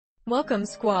Welcome,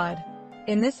 squad.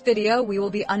 In this video we will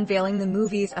be unveiling the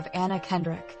movies of Anna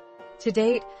Kendrick. To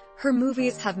date, her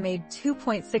movies have made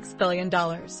 $2.6 billion.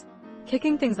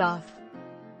 Kicking things off,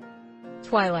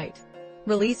 Twilight.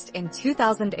 Released in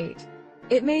 2008.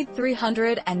 It made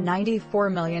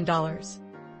 $394 million.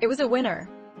 It was a winner.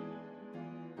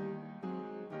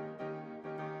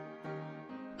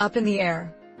 Up in the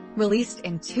Air. Released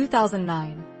in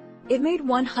 2009. It made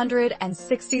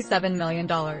 $167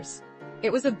 million.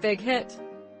 It was a big hit.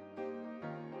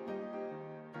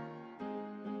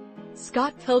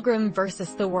 Scott Pilgrim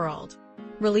vs. the World.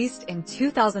 Released in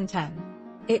 2010.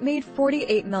 It made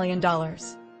 $48 million.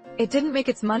 It didn't make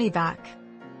its money back.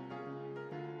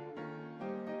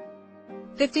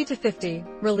 50 to 50,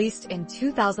 released in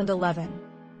 2011.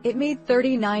 It made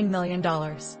 $39 million.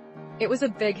 It was a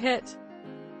big hit.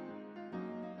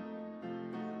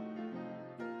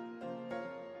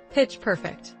 Pitch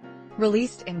Perfect.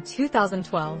 Released in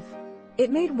 2012.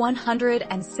 It made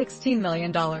 $116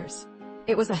 million.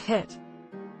 It was a hit.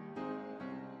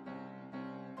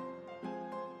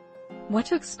 What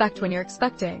to Expect When You're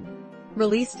Expecting.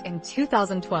 Released in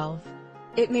 2012.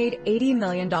 It made $80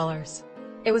 million.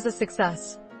 It was a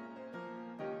success.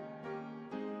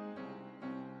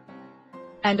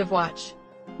 End of Watch.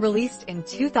 Released in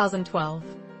 2012.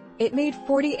 It made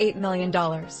 $48 million.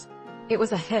 It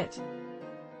was a hit.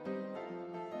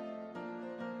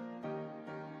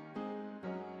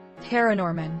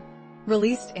 ParaNorman.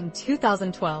 Released in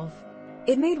 2012.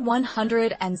 It made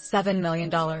 $107 million.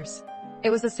 It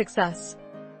was a success.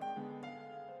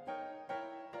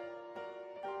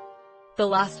 The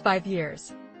Last 5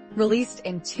 Years. Released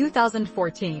in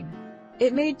 2014.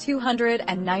 It made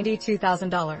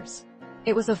 $292,000.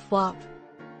 It was a flop.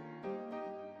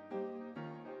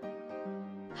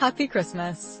 Happy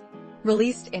Christmas.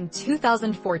 Released in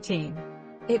 2014.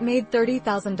 It made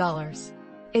 $30,000.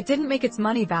 It didn't make its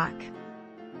money back.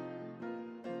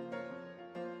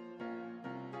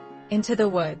 Into the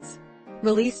Woods.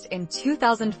 Released in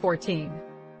 2014.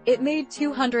 It made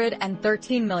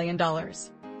 $213 million.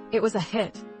 It was a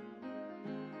hit.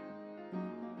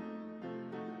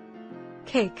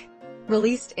 Cake.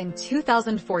 Released in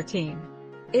 2014.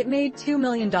 It made $2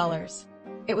 million.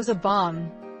 It was a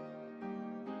bomb.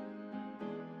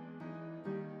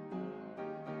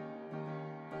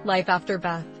 Life After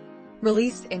Beth.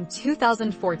 Released in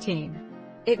 2014.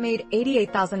 It made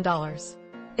 $88,000.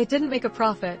 It didn't make a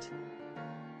profit.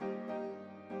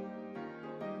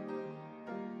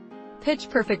 Pitch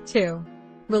Perfect 2.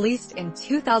 Released in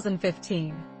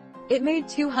 2015. It made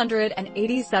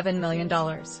 $287 million.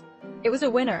 It was a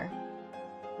winner.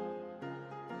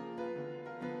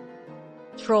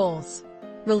 Trolls.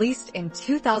 Released in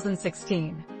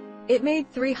 2016. It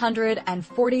made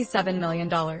 $347 million.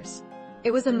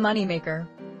 It was a moneymaker.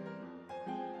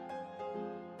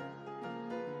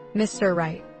 Mr.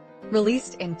 Right.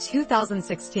 Released in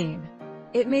 2016.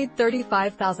 It made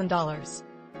 $35,000.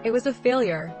 It was a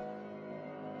failure.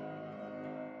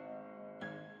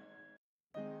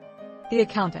 The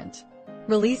Accountant.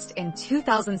 Released in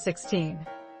 2016.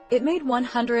 It made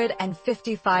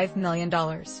 $155 million.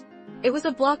 It was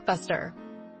a blockbuster.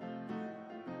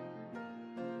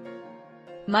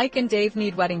 Mike and Dave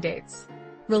Need Wedding Dates.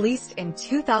 Released in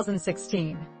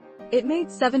 2016. It made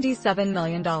 $77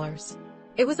 million.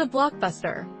 It was a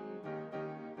blockbuster.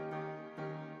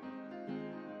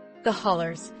 The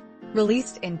Hollars.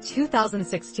 Released in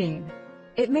 2016.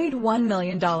 It made $1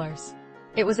 million.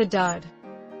 It was a dud.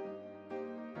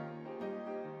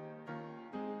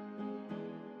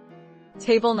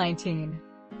 Table 19.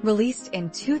 Released in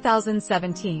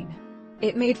 2017.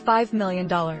 It made $5 million.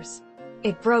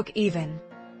 It broke even.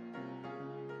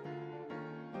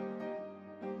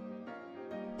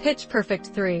 Pitch Perfect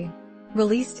 3.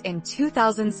 Released in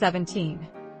 2017.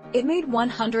 It made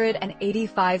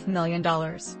 $185 million.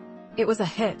 It was a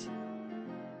hit.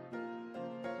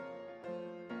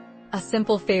 A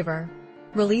Simple Favor.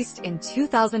 Released in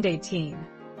 2018.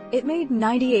 It made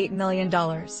 $98 million.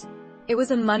 It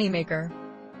was a moneymaker.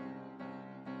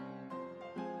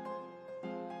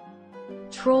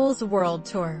 Trolls World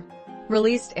Tour.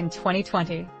 Released in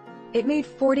 2020. It made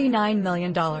 $49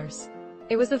 million.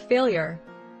 It was a failure.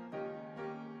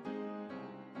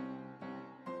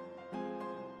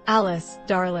 Alice,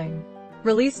 Darling.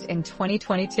 Released in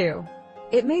 2022.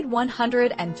 It made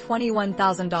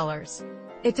 $121,000.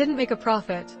 It didn't make a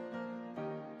profit.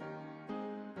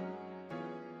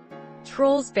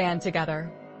 Trolls Band Together.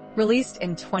 Released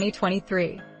in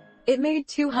 2023. It made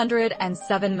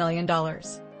 $207 million.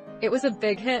 It was a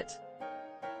big hit.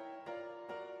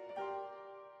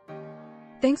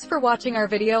 Thanks for watching our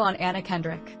video on Anna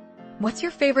Kendrick. What's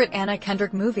your favorite Anna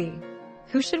Kendrick movie?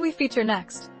 Who should we feature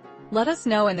next? Let us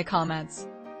know in the comments.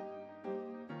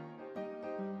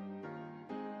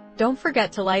 Don't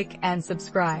forget to like and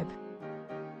subscribe.